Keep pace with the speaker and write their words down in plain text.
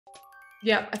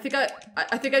Yeah, I think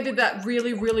I did that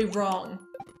really, really wrong.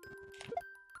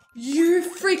 You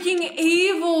freaking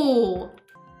evil!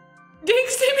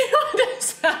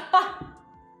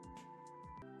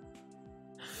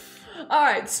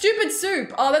 Alright, stupid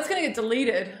soup. Oh, that's gonna get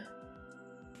deleted.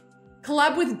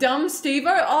 Collab with dumb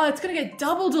Stevo? Oh, it's gonna get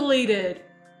double deleted.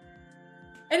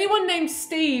 Anyone named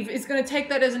Steve is gonna take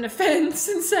that as an offense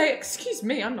and say, excuse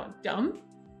me, I'm not dumb.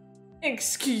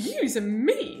 Excuse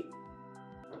me.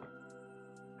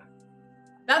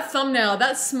 That thumbnail,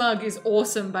 that smug is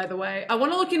awesome, by the way. I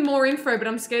want to look in more info, but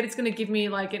I'm scared it's going to give me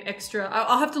like an extra...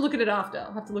 I'll have to look at it after.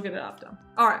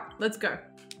 All right, let's go.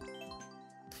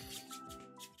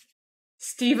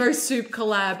 Stevo Soup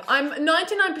collab. I'm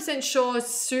 99% sure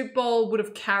SoupBowl would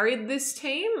have carried this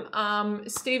team.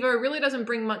 Stevo really doesn't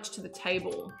bring much to the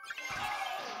table.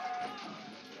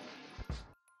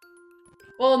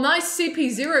 Well, nice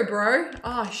CP0, bro.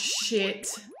 Oh, shit.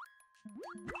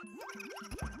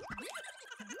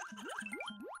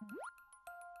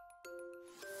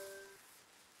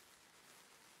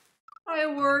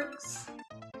 Fireworks.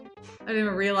 I didn't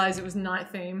even realize it was night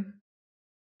theme.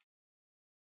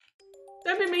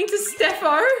 Don't be mean to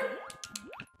Stefo.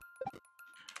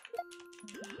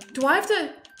 Do I have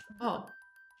to? Oh.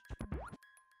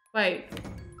 Wait.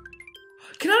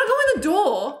 Can I not go in the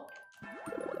door?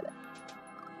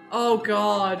 Oh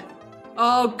God.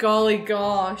 Oh golly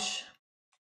gosh.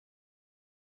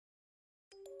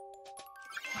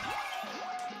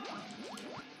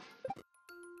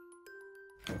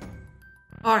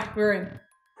 All right, we're in.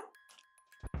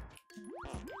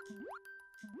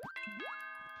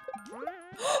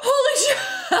 Holy shit!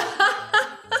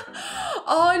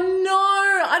 Oh no!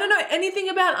 I don't know anything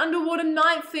about underwater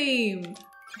night theme.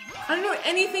 I don't know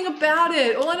anything about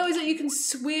it. All I know is that you can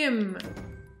swim.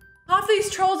 Half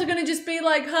these trolls are gonna just be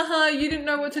like, haha, you didn't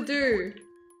know what to do.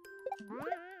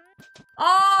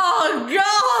 Oh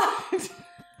God!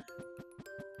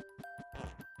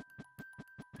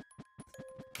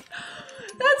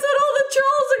 That's what all the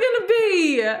trolls are gonna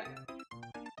be!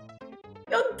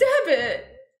 Oh, damn it!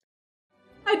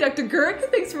 Hi, Dr. Gurk.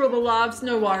 Thanks for all the laughs.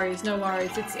 No worries, no worries.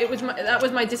 That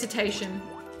was my dissertation.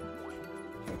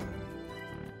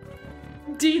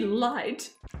 Delight.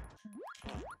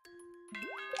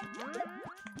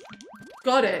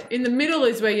 Got it. In the middle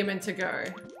is where you're meant to go.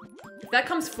 If that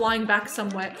comes flying back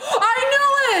somewhere.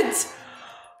 I knew it!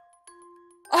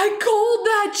 I called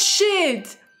that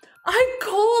shit! I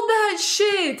called that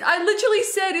shit! I literally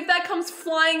said if that comes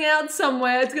flying out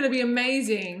somewhere, it's gonna be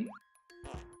amazing.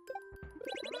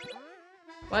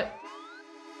 What?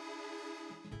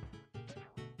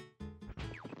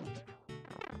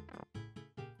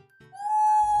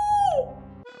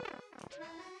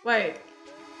 Wait.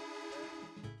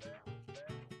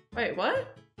 Wait,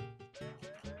 what?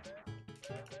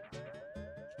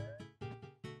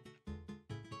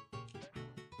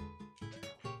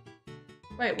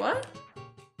 Wait, what?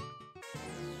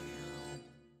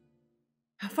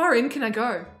 How far in can I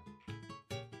go?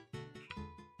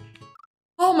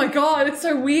 Oh my God, it's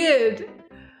so weird.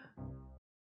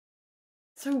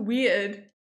 So weird.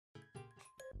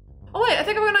 Oh wait, I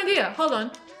think I've got an idea. Hold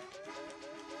on.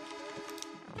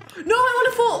 No, I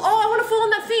want to fall. Oh, I want to fall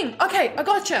on that thing. Okay, I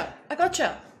gotcha. I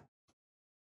gotcha.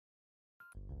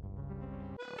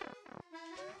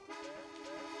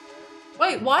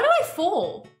 Wait, why did I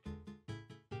fall?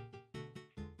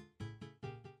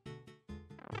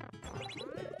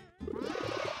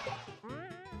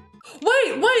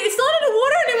 Wait, it's not in the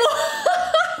water anymore!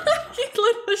 You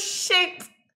little shit!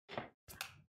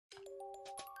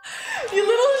 You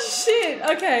little shit!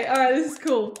 Okay, alright, this is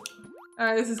cool.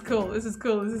 Alright, this is cool, this is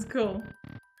cool, this is cool.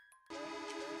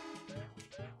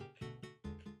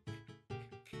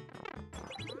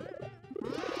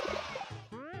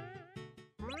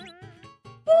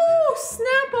 Ooh,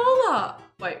 snapola!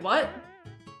 Wait, what?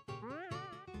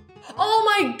 Oh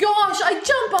my gosh, I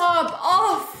jump up!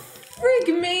 Oh, frig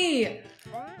me!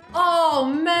 Oh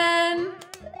man!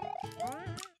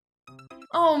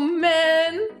 Oh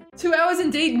man! 2 hours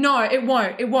indeed? No, it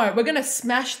won't. It won't. We're gonna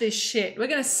smash this shit. We're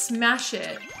gonna smash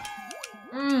it.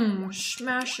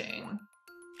 Smashing.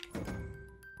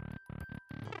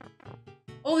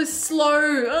 All this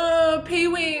slow, pea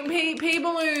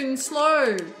balloon,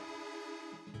 slow.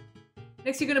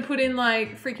 Next you're gonna put in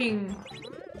like freaking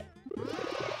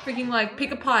like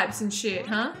picker pipes and shit,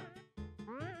 huh?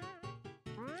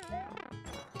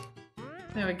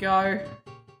 There we go.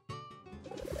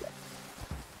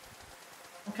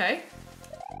 Okay.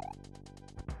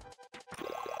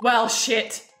 Well,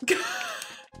 shit.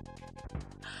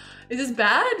 Is this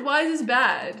bad? Why is this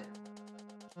bad?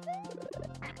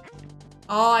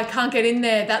 Oh, I can't get in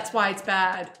there. That's why it's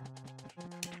bad.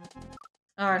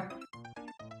 Oh.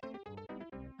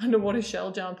 Underwater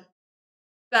shell jump.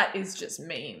 That is just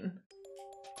mean.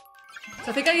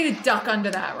 So I think I need to duck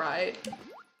under that, right?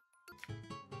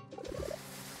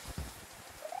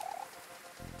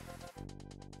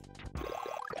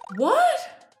 What?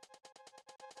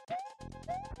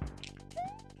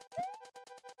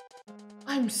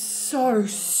 I'm so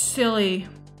silly.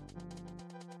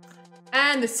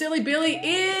 And the silly Billy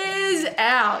is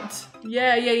out.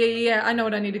 Yeah. I know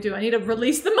what I need to do. I need to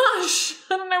release the mush.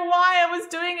 I don't know why I was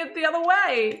doing it the other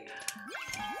way.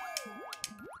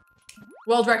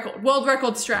 World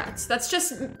record strats. That's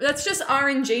just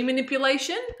RNG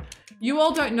manipulation. You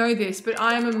all don't know this, but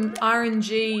I am an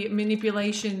RNG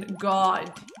manipulation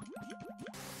god.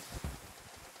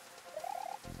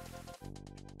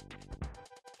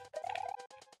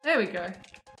 There we go.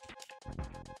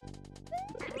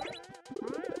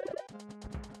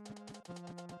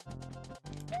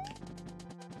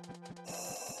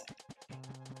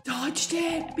 Dodged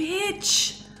it,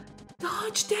 bitch!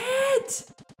 Dodged it!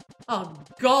 Oh,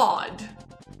 God.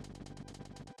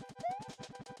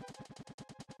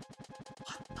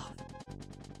 What the?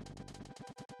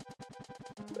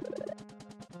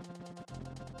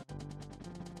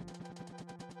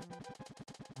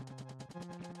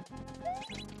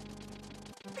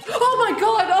 Oh my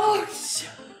God! Oh,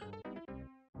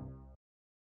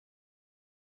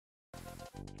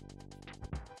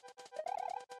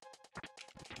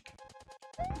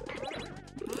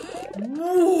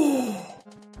 whoa.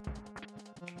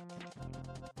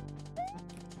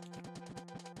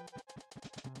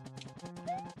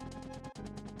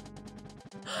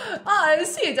 I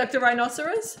see you, Dr.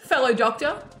 Rhinoceros, fellow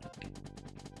doctor.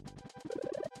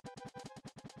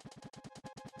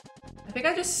 I think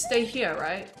I just stay here,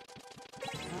 right?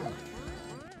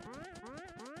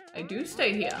 I do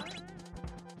stay here.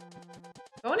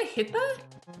 Do I want to hit that?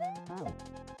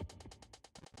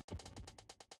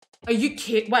 Are you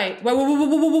kidding? Wait.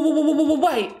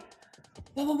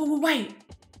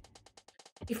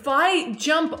 If I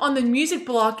jump on the music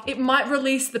block, it might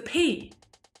release the P.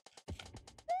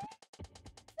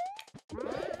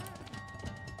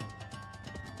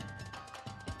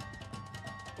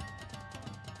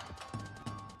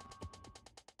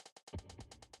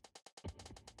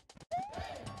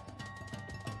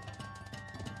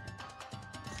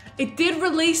 It did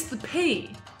release the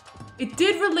P. It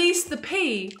did release the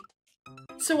P,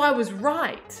 so I was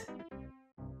right.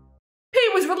 P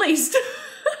was released.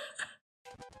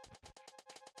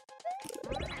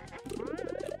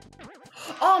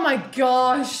 Oh my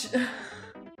gosh.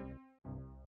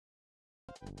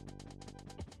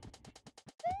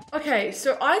 Okay,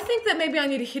 so I think that maybe I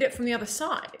need to hit it from the other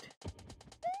side.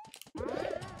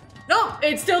 No,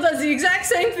 it still does the exact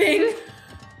same thing.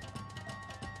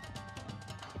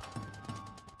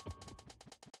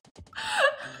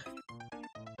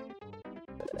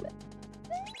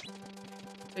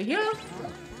 So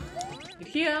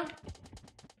here.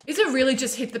 Is it really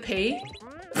just hit the P?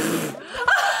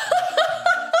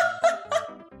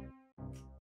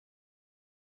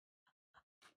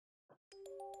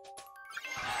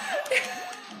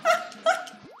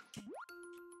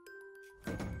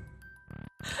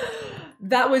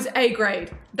 That was A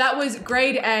grade. That was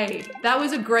grade A. That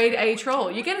was a grade A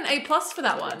troll. You get an A+ for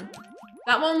that one.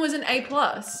 That one was an A+.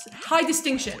 High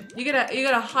distinction. You get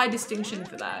a high distinction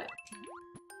for that.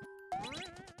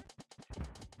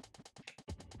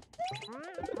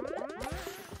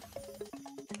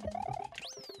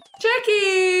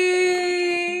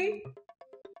 Jackie!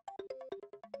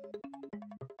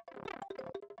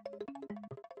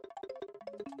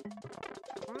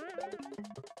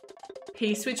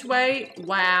 P-switch way?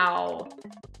 Wow.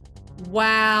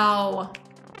 Wow.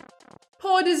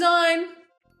 Poor design.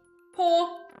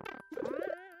 Poor.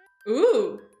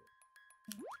 Ooh.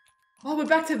 Oh, we're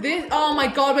back to this. Oh my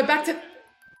God, we're back to...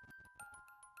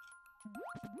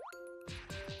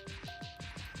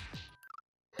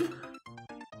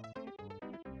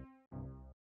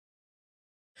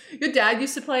 Your dad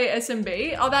used to play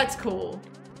SMB? Oh, that's cool.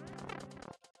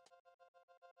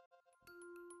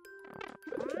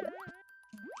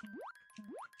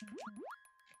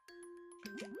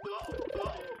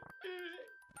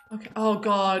 Okay, oh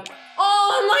God.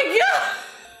 Oh my God!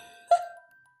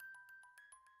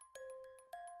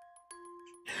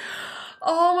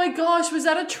 Oh my gosh, was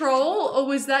that a troll or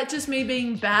was that just me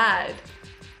being bad?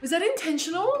 Was that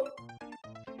intentional?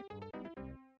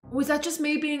 Or was that just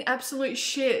me being absolute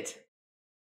shit?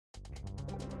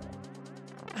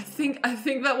 I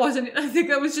think that wasn't, I think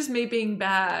that was just me being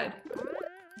bad.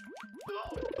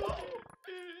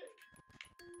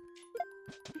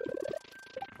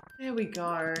 There we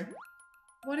go.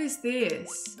 What is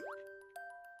this?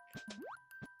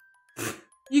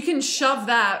 You can shove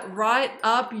that right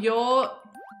up your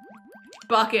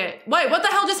bucket. Wait, what the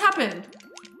hell just happened?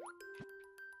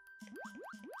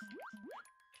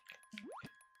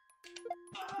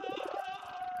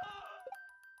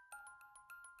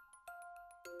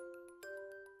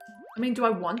 I mean, do I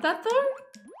want that though?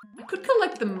 I could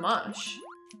collect the mush.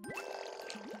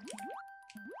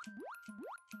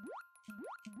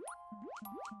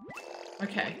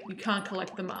 Okay, you can't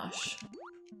collect the mush.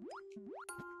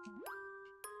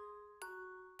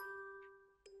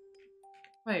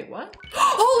 Wait, what?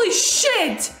 Holy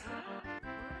shit!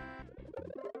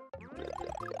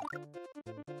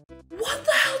 What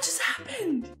the hell just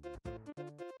happened?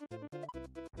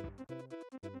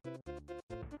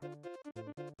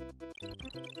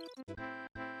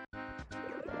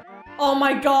 Oh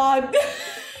my god.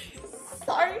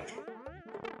 Sorry.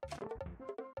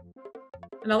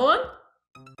 Another one?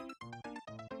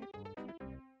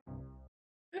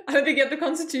 I don't think you have the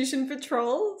constitution for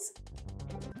trolls.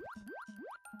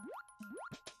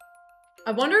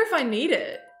 I wonder if I need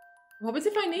it. What happens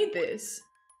if I need this?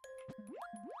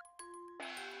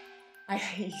 I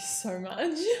hate you so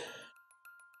much.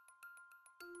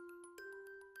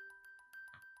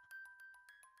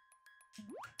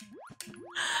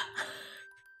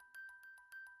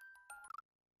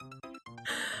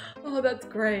 Oh, that's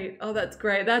great. Oh, that's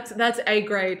great. That's A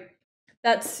grade.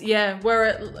 That's, yeah, we're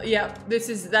at, yeah, this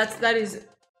is, that is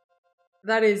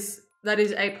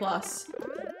A plus.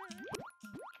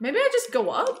 Maybe I just go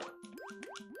up?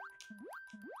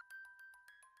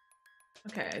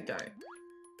 Okay, I don't.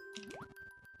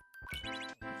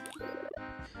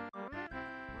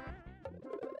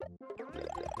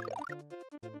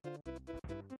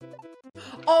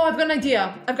 Oh, I've got an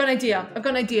idea. I've got an idea. I've got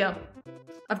an idea.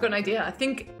 I've got an idea. I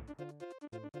think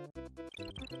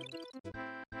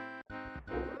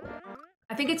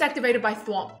it's activated by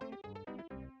Thwomp.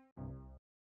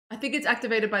 I think it's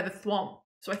activated by the Thwomp.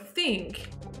 So I think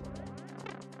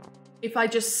if I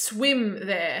just swim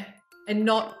there and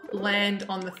not land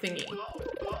on the thingy.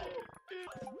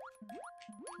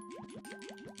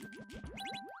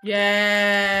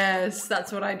 Yes,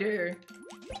 that's what I do.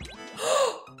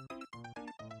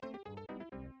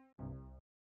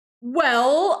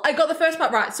 Well, I got the first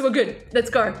part right, so we're good.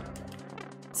 Let's go.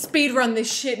 Speed run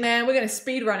this shit, man. We're gonna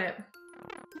speed run it.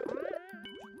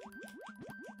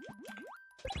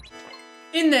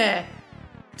 In there.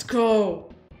 Let's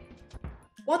go.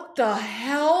 What the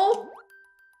hell?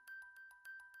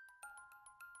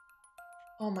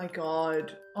 Oh my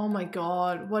god. Oh my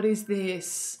god. What is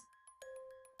this?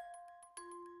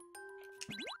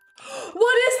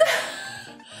 What is that?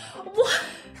 What?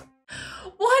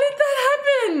 Why did that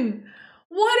happen?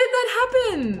 Why did that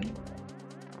happen?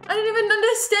 I didn't even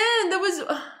understand. There was...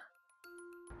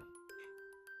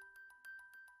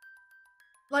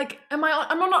 Like, I'm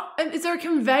on a... Is there a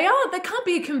conveyor? There can't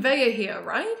be a conveyor here,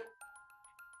 right?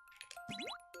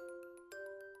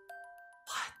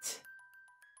 What?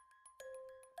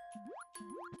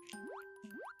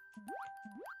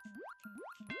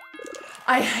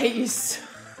 I hate you so...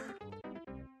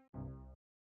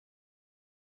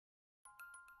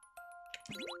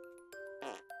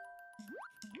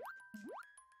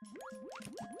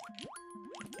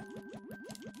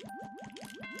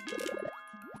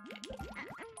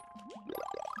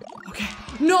 Okay.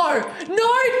 No! No! No! No!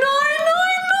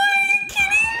 No! Are you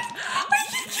kidding? Are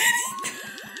you kidding?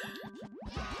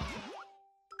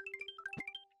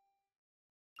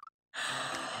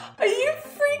 Are you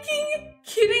freaking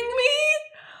kidding me?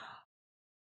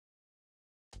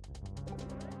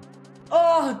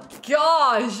 Oh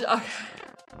gosh. Okay.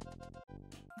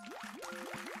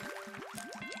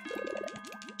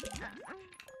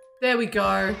 There we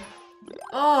go.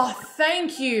 Oh,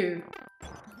 thank you.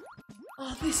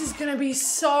 Oh, this is gonna be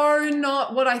so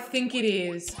not what I think it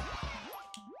is.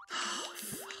 Oh,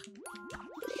 fuck.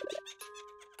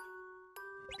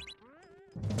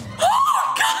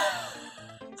 Oh, God!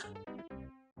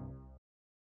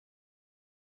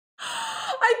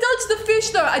 I dodged the fish,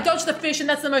 though. I dodged the fish, and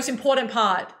that's the most important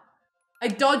part. I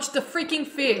dodged the freaking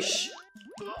fish.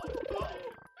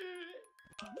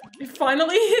 You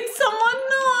finally hit someone?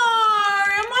 No!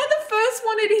 Am I the first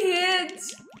one it hit?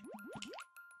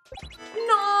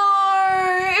 No!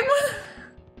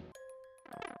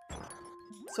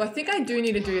 So I think I do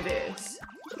need to do this.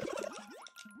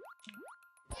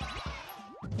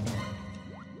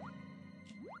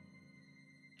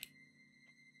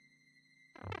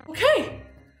 Okay.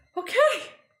 Okay.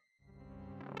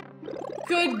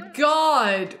 Good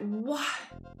God. What?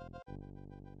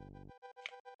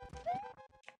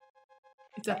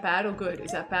 Is that bad or good?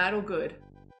 Is that bad or good?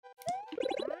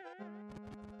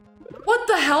 What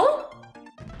the hell?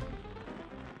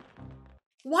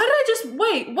 Why did I just,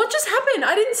 wait, what just happened?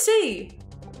 I didn't see.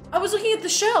 I was looking at the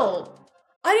shell.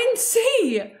 I didn't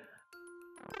see.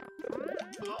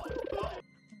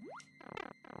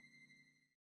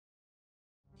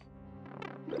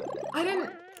 I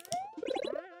didn't.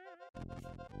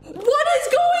 What is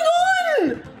going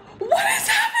on? What is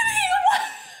happening?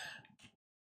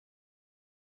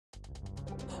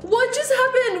 What just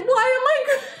happened? Why am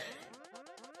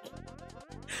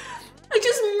I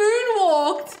just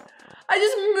moonwalked. I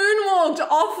just moonwalked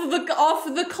off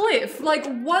the cliff. Like,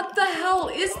 what the hell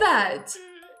is that?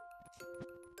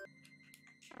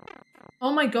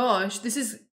 Oh my gosh, this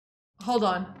is, hold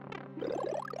on.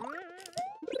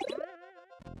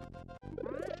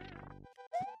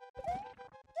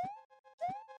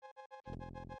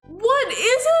 What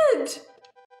is it?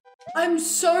 I'm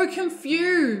so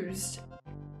confused.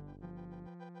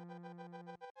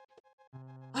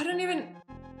 I don't even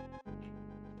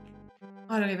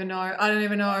know. I don't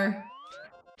even know.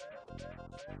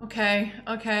 Okay,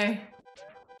 okay.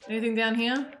 Anything down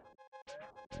here?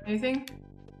 Anything?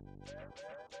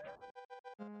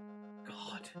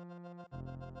 God.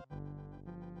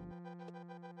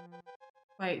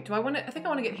 Wait, do I want to? I think I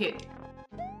want to get hit.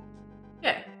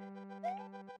 Yeah.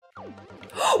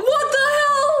 What the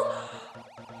hell?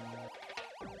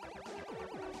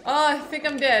 Oh, I think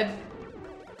I'm dead.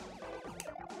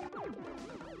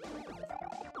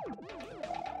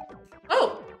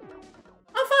 Oh!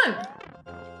 Oh, fun!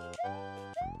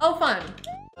 Oh, fun.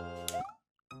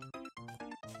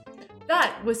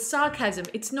 That was sarcasm.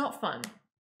 It's not fun.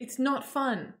 It's not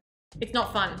fun. It's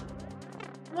not fun.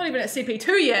 I'm not even at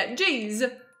CP2 yet. Jeez.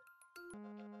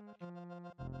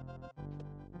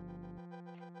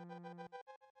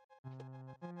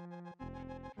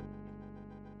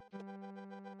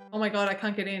 Oh my god, I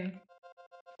can't get in.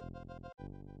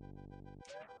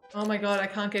 Oh my god, I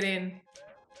can't get in.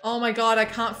 Oh my god, I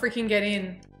can't freaking get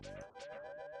in.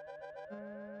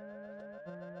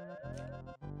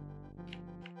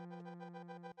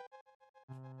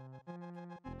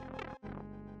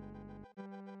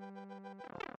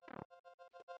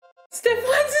 Steph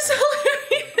finds this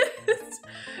hilarious.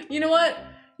 You know what?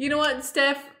 You know what,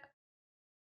 Steph?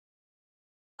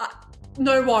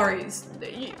 No worries.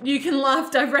 You can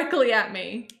laugh directly at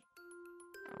me.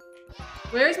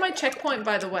 Where is my checkpoint,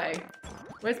 by the way?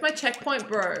 Where's my checkpoint,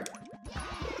 bro?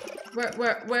 Where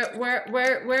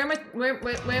am I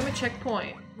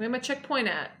checkpoint? Where am I checkpoint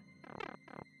at?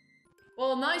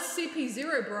 Well, nice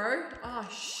CP0, bro. Oh,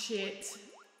 shit.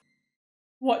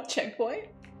 What checkpoint?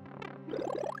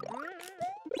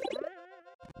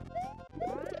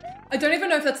 I don't even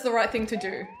know if that's the right thing to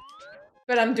do,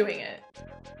 but I'm doing it.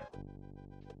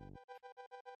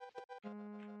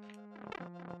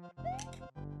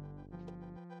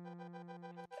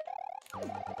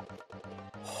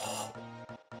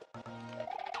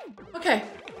 Okay.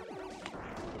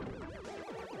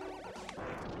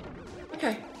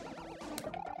 Okay.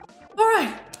 All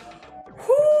right.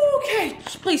 Okay.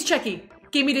 Please, Checky.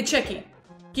 Give me the Checky.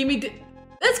 Give me the...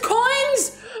 That's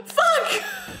coins! Fuck!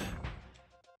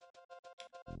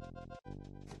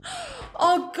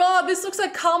 Oh god, this looks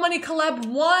like Car Money Collab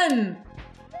 1.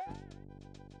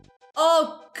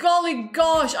 Oh golly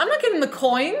gosh. I'm not getting the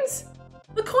coins.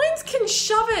 The coins can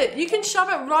shove it. You can shove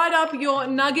it right up your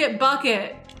nugget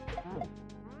bucket.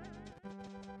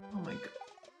 Oh my god.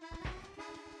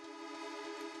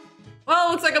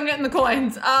 Well, looks like I'm getting the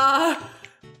coins.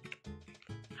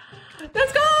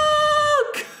 Let's go!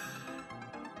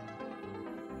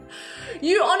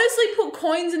 You honestly put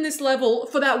coins in this level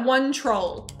for that one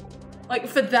troll. Like,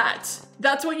 for that.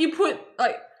 That's what you put,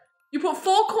 like, you put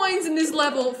 4 coins in this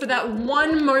level for that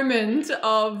one moment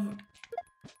of,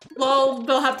 well,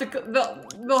 they'll have to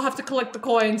collect the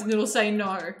coins and it'll say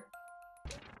no.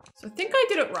 So I think I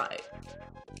did it right.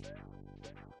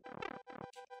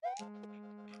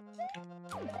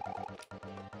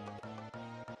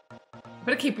 I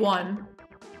better keep 1.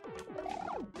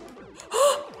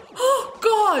 Oh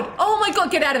god! Oh my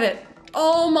god, get out of it!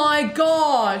 Oh my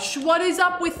gosh! What is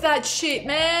up with that shit,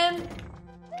 man?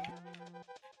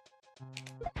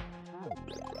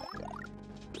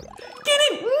 Get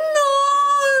it!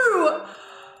 No!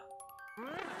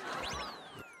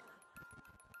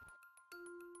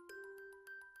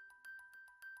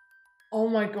 Oh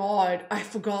my god, I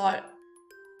forgot.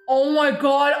 Oh my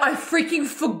god, I freaking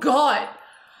forgot.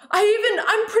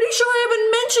 I'm pretty sure I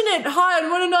haven't mentioned it. Hi, and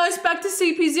what a nice back to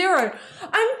CP0.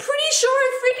 I'm pretty sure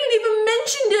I freaking even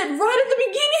mentioned it right at the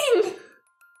beginning.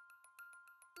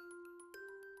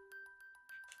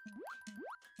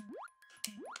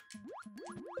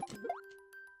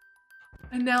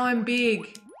 And now I'm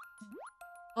big.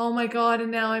 Oh my god,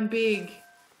 and now I'm big.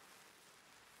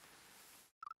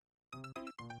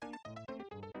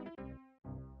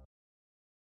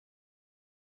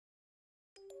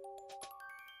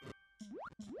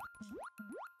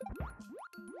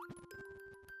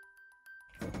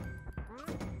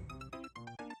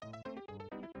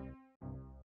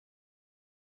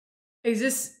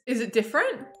 Is it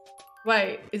different?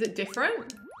 Wait, is it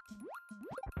different?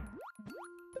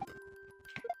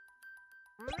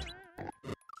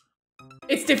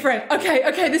 It's different. Okay,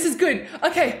 okay, this is good.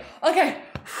 Okay, okay.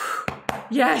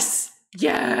 Yes,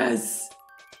 yes.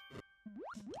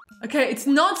 Okay, it's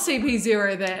not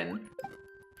CP0 then.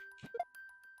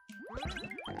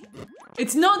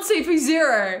 It's not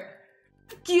CP0.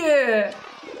 Yeah.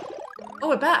 Oh,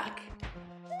 we're back.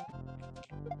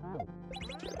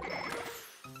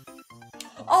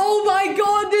 Oh my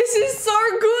god, this is so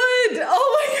good!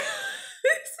 Oh my god,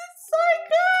 this is so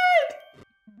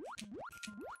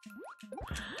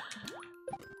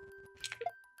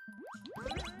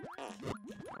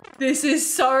good! This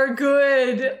is so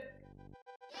good!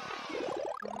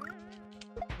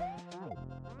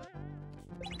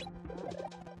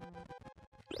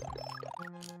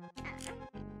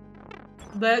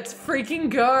 Let's freaking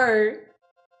go!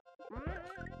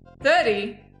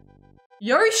 30?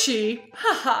 Yoshi?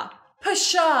 Haha!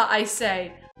 Pasha, I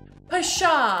say!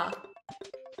 Pasha!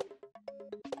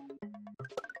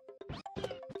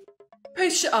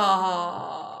 Pasha!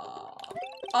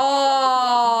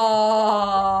 Oh,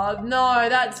 no,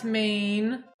 that's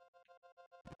mean.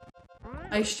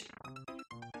 I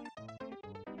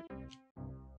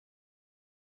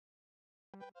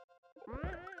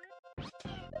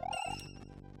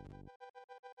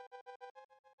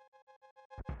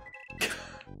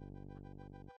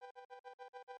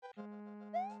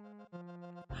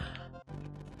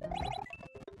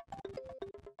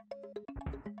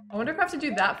wonder if I have to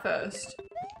do that first.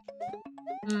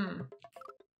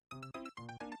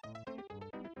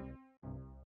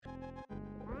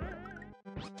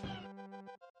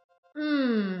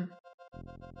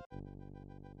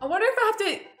 I wonder if I have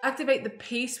to activate the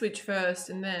P switch first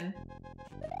and then.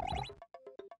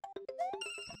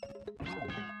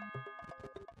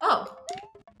 Oh.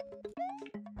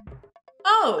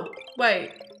 Oh,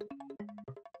 wait.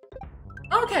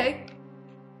 Okay.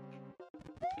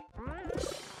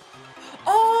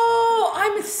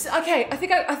 Oh, okay. I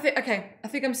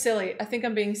think I'm silly. I think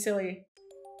I'm being silly.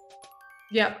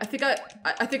 Yeah, I think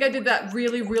I did that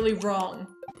really, really wrong.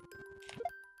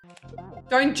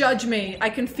 Don't judge me. I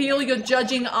can feel your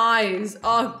judging eyes.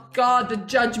 Oh god, the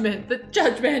judgment, the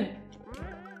judgment.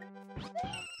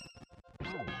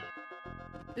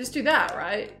 Just do that,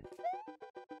 right?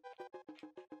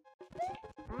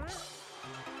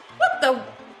 What the?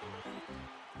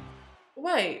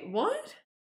 Wait, what?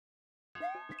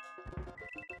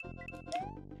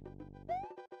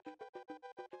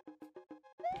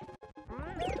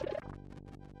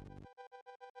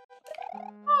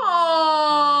 Oh.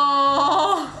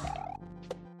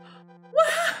 What?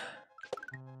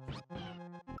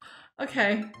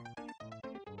 Okay.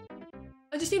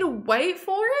 I just need to wait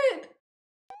for it?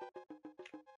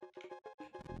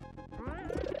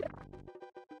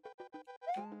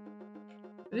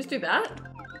 Just do that?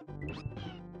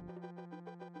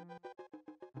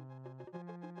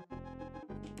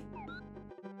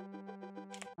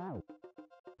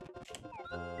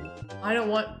 I don't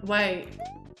want, wait.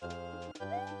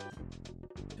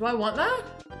 Do I want that?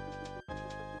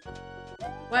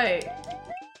 Wait.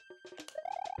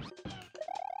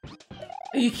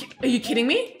 Are you kidding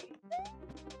me?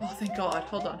 Oh, thank God.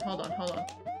 Hold on, hold on, hold on.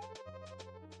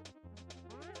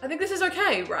 I think this is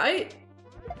okay, right?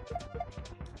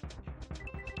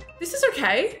 This is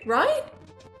okay, right?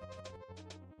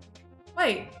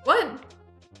 Wait, what?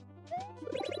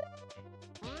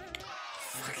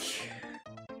 Fuck you.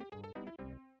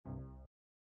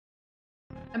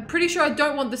 I'm pretty sure I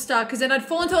don't want the star because then I'd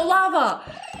fall into the lava.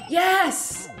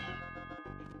 Yes!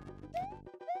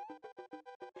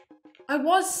 I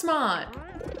was smart.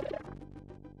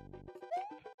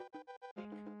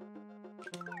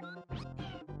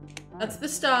 That's the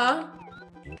star.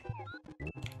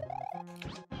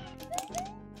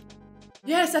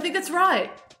 Yes, I think that's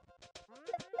right.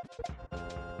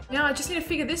 Now I just need to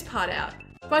figure this part out.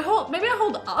 If I hold, maybe I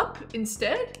hold up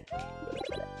instead?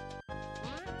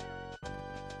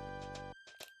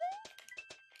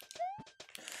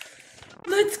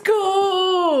 Let's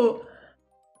go!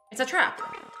 It's a trap.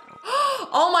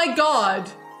 Oh my God.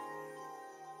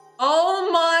 Oh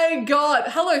my God.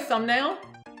 Hello, thumbnail.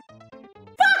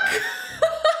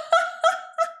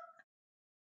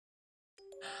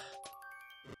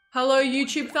 Hello,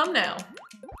 YouTube thumbnail.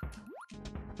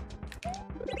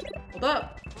 Hold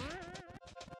up.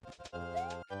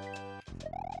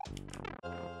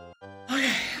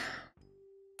 Okay.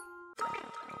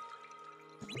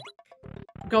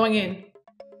 Going in.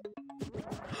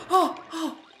 Oh,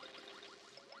 oh.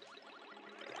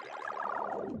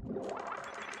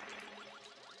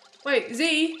 Wait,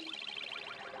 Z.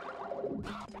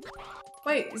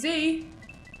 Wait, Z.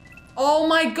 Oh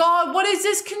my god, what is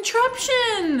this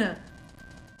contraption?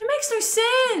 It makes no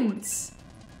sense.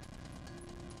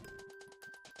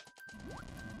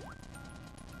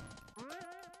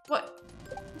 What?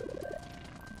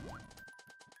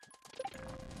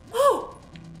 Oh!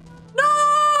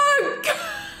 No!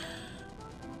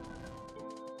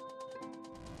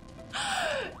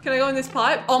 Can I go in this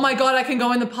pipe? Oh my god, I can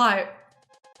go in the pipe.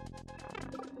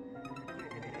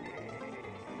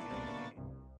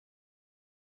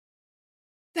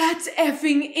 That's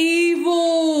effing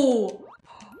evil!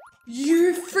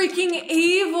 You freaking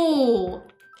evil!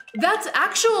 That's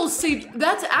actual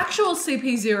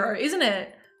CP0, isn't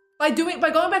it? By going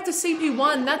back to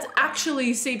CP1, that's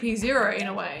actually CP0 in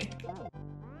a way.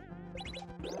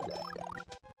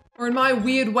 Or in my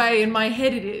weird way, in my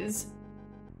head it is.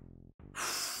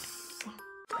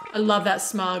 I love that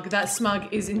smug. That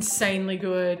smug is insanely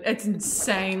good. It's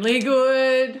insanely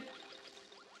good.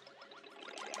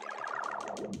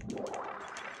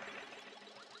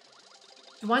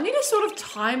 Do I need to sort of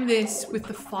time this with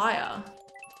the fire?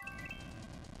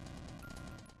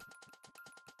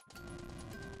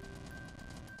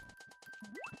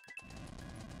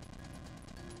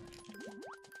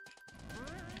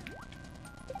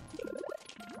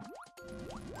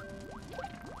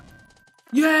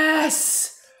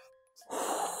 Yes!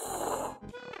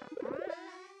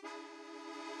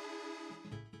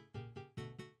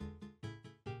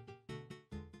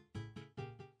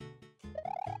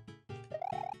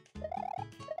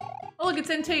 Oh look,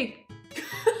 it's NT.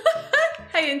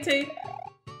 Hey NT.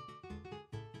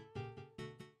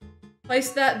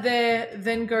 Place that there,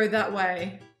 then go that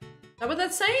way. Is that what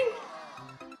that's saying?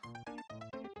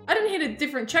 I didn't hit a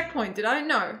different checkpoint, did I?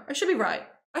 No, I should be right.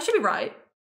 I should be right.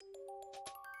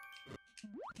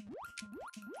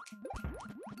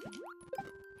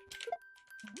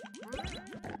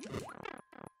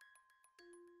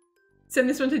 Send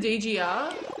this one to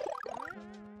DGR.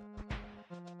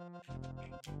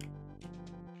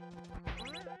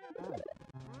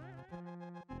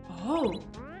 Oh.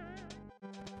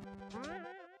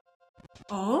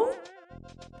 Oh?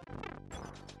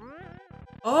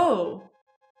 Oh.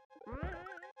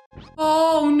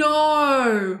 Oh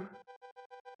no!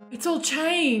 It's all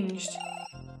changed.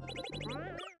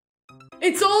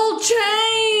 It's all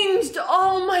changed!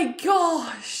 Oh my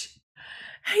gosh!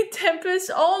 Hey Tempest,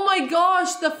 oh my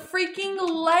gosh, the freaking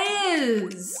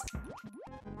layers!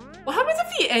 What happens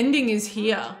if the ending is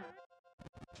here?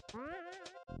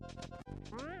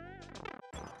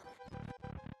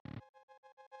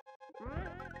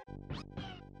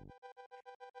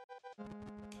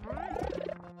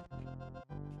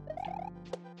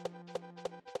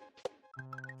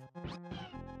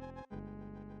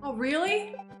 Oh,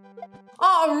 really?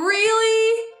 Oh,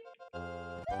 really?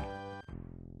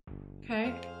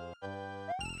 Okay.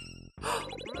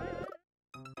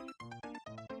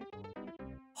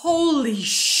 Holy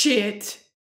shit.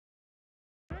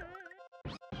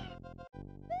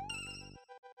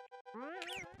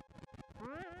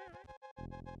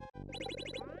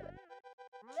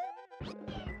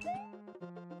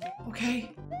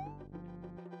 Okay.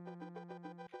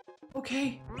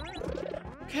 Okay.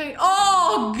 Okay.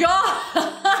 Oh, God.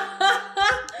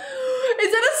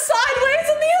 Is that a sideways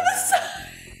on the other side?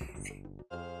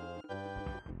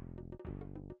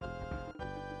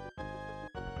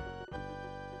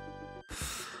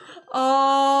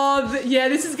 Oh, yeah,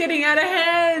 this is getting out of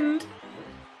hand.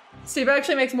 Steve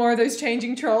actually makes more of those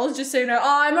changing trolls, just so you know.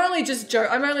 Oh, I'm only just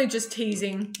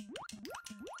teasing.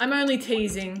 I'm only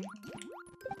teasing.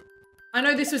 I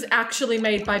know this was actually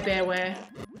made by Bearware.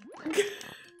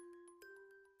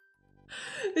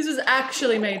 This was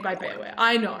actually made by Bearware.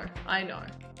 I know, I know.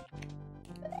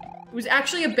 It was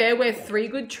actually a Bearware 3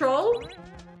 good troll.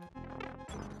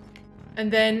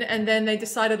 And then they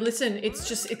decided, listen, it's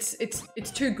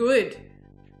too good.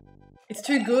 It's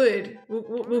too good.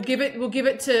 We'll give it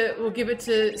to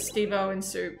Stevo and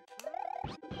Soup.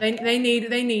 They need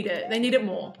it. They need it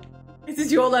more. This is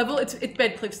your level. It's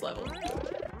Bedcliff's level.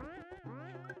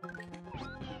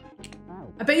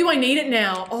 I bet you I need it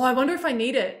now. Oh, I wonder if I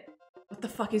need it. What the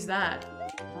fuck is that?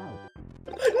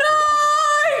 No!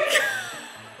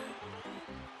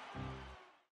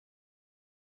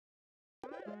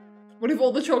 What if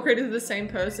all the troll creators are the same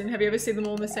person? Have you ever seen them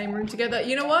all in the same room together?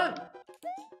 You know what?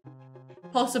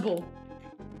 Possible.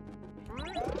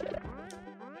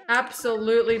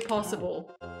 Absolutely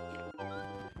possible.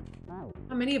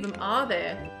 How many of them are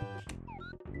there?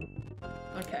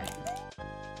 Okay.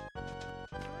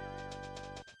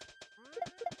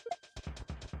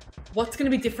 What's gonna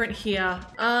be different here?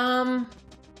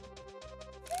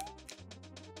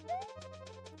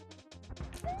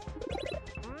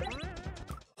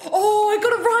 Oh, I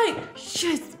got it right!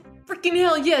 Shit! Freaking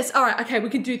hell, yes! Alright, okay, we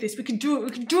can do this. We can do it,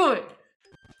 we can do it!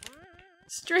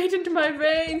 Straight into my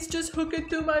veins! Just hook it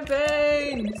through my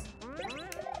veins!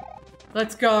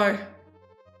 Let's go.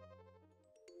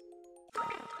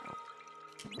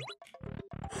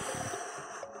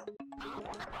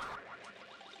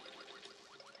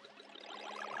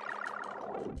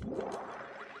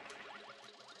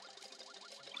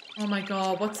 Oh my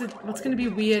god, what's gonna be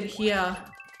weird here?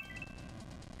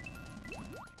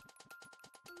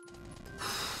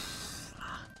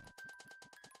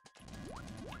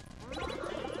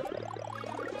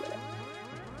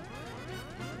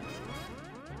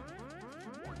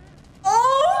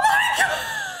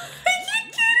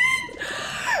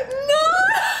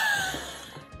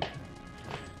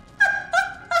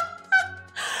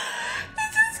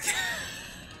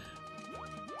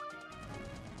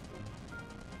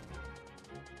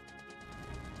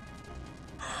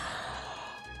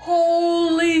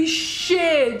 Holy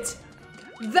shit!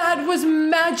 That was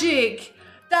magic!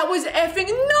 That was effing—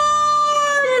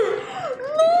 No!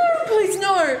 No! Please,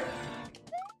 no!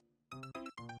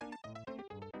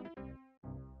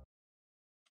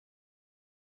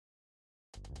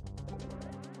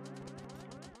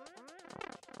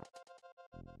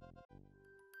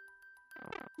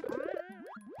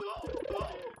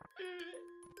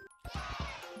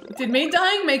 Did me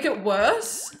dying make it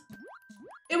worse?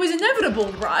 It was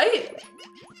inevitable, right?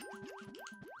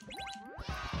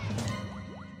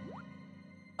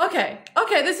 Okay,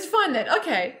 okay, this is fine then,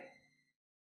 okay.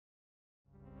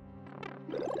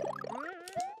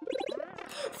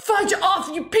 Fudge off,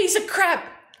 you piece of crap!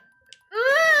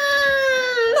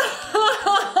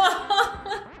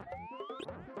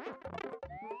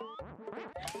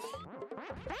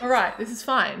 Alright, this is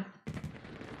fine.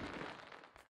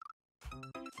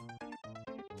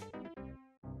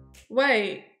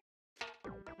 Wait.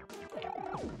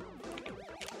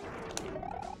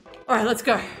 Alright, let's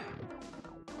go.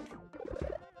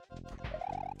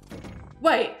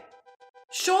 Wait.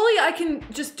 Surely I can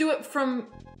just do it from—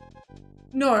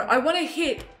 No, I want to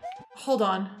hit— Hold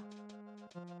on.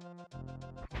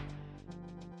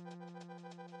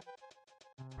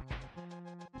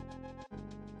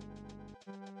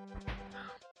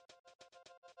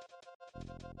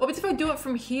 What if I do it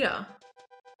from here?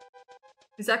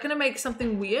 Is that gonna make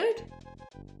something weird?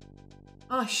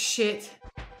 Oh shit.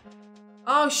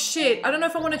 Oh shit. I don't know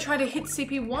if I want to try to hit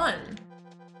CP1.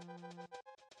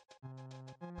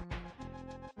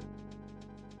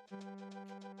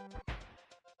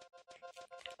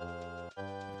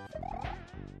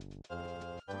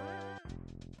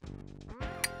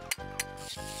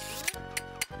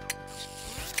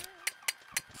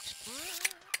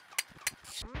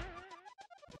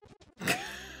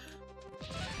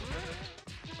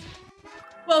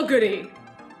 Well, goody.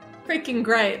 Freaking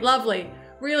great. Lovely.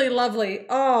 Really lovely.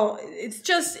 Oh, it's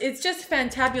just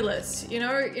fantabulous. You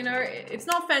know, it's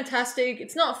not fantastic,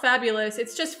 it's not fabulous,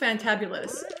 it's just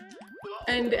fantabulous.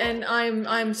 And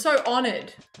I'm so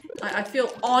honored. I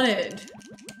feel honored.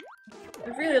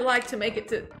 I'd really like to make it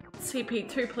to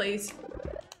CP2, please.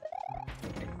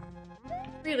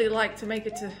 Really like to make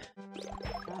it to—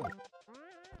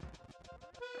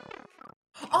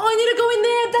 Oh, I need to go in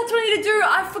there. That's what I need to do.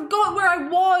 I forgot where I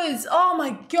was. Oh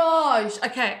my gosh.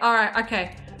 Okay. All right.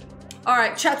 Okay. All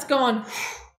right. Chat's gone.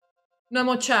 No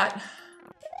more chat.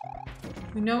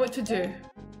 We know what to do.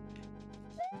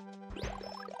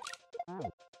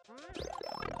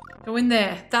 Go in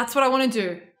there. That's what I want to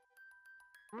do.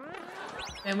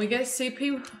 Then we get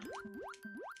CP.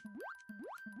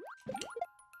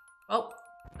 Oh,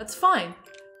 that's fine.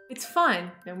 It's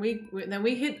fine. Then we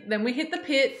hit the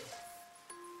pit.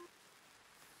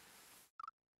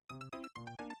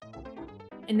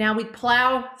 And now we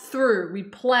plow through. We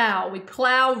plow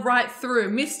right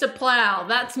through. Mr. Plow.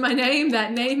 That's my name.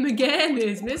 That name again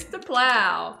is Mr.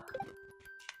 Plow.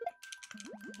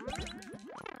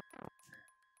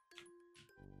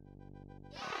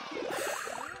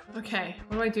 Okay,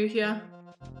 what do I do here?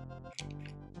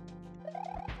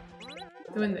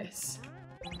 Doing this.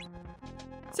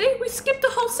 See, we skipped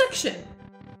the whole section.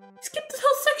 Skipped this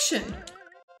whole section.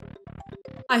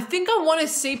 I think I want to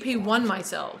CP1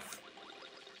 myself.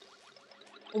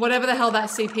 Or whatever the hell that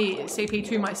CP is. CP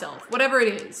to myself. Whatever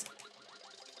it is.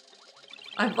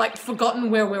 I've like forgotten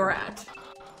where we were at.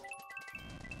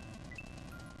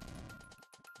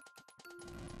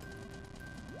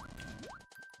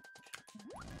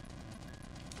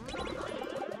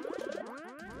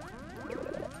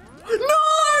 No!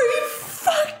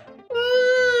 Fuck!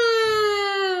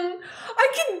 I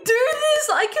can do this!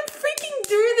 I can freaking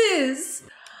do this!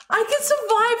 I can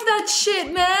survive that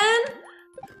shit, man!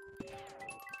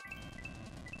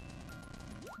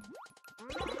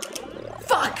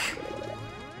 Fuck!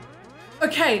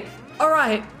 Okay,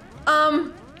 alright.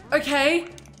 Okay.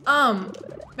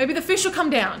 Maybe the fish will come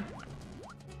down.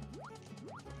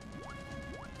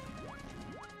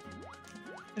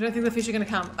 I don't think the fish are gonna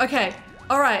come. Okay,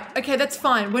 alright, okay, that's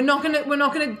fine. We're not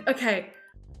gonna, okay.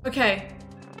 Okay.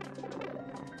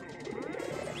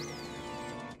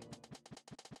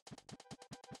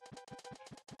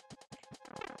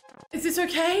 Is this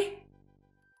okay?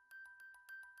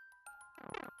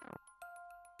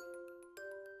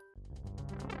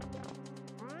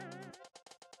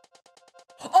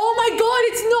 Oh my god,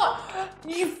 it's not!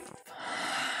 You...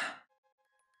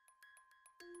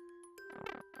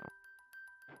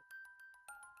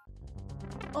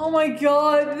 Oh my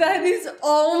god, that is...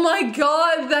 Oh my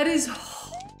god, that is...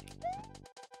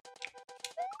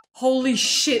 Holy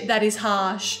shit, that is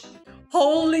harsh.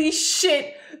 Holy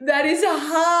shit, that is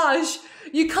harsh.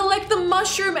 You collect the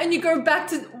mushroom and you go back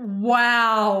to...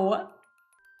 Wow.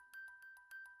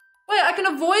 Wait, I can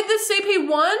avoid the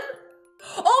CP1?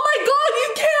 Oh my god,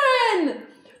 you can!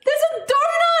 There's a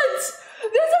donut!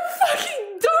 There's a fucking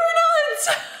donut!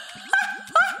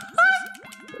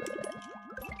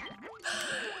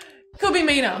 Could be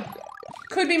meaner.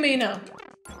 Could be meaner.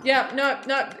 Yeah, no,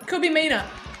 could be meaner.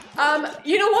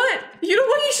 You know what? You know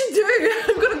what you should do?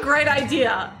 I've got a great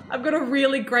idea. I've got a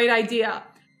really great idea.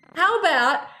 How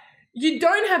about you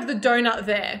don't have the donut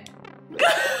there?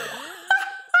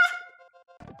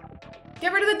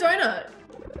 Get rid of the donut.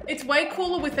 It's way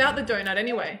cooler without the donut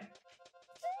anyway.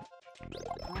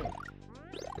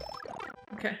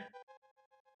 Okay.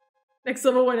 Next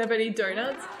level won't have any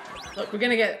donuts. Look, we're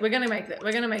gonna make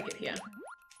it here.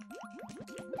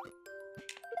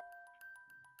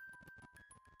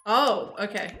 Oh,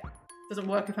 okay. Doesn't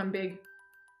work if I'm big.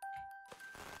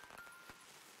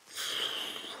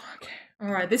 Okay.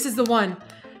 All right, this is the one.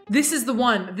 This is the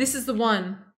one. This is the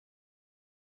one.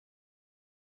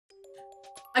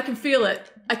 I can feel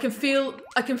it. I can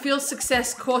feel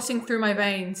success coursing through my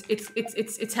veins.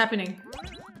 It's happening.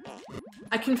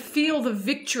 I can feel the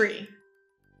victory.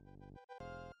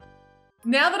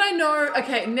 Now that I know,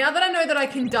 okay, now that I know that I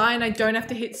can die and I don't have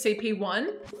to hit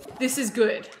CP1, this is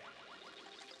good.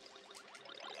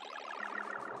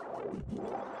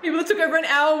 People that took over an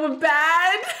hour were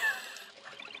bad.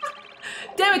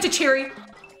 Damn it, Cherry.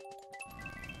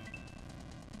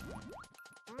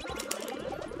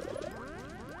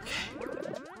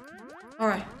 All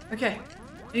right, okay.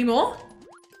 Any more?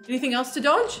 Anything else to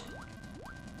dodge?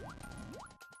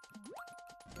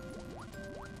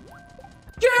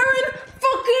 Garen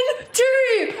fucking G!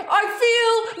 I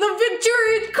feel the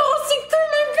victory coursing through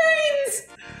my veins!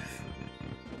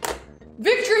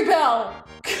 Victory bell!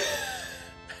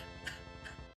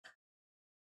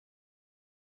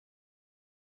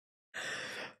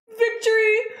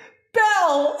 Victory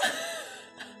bell!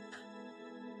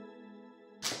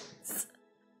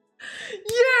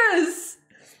 Yes!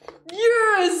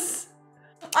 Yes!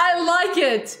 I like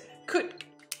it! Could...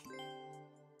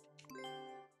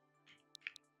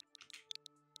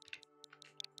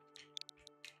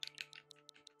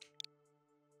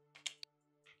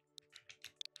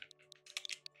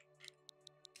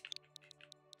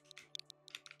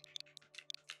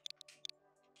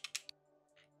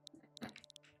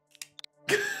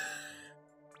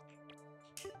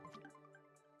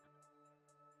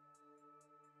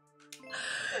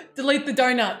 Delete the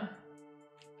donut.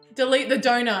 Delete the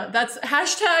donut. That's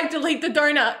hashtag delete the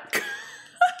donut.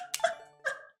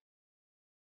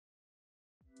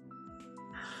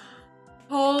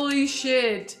 Holy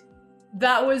shit.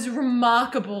 That was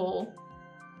remarkable.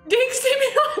 Didn't see me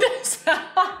on this.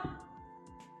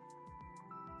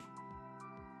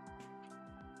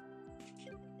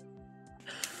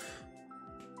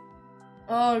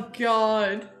 Oh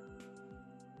god.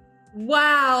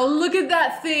 Wow, look at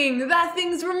that thing. That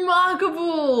thing's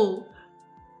remarkable.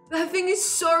 That thing is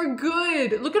so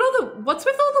good. Look at all the, what's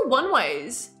with all the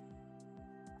one-ways?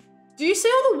 Do you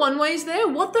see all the one-ways there?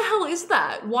 What the hell is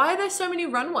that? Why are there so many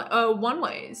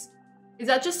one-ways? Is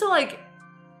that just to like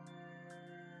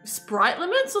sprite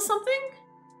limits or something?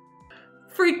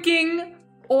 Freaking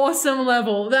awesome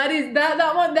level. That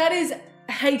is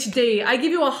HD. I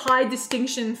give you a high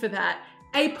distinction for that.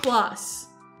 A+.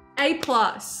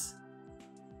 A+.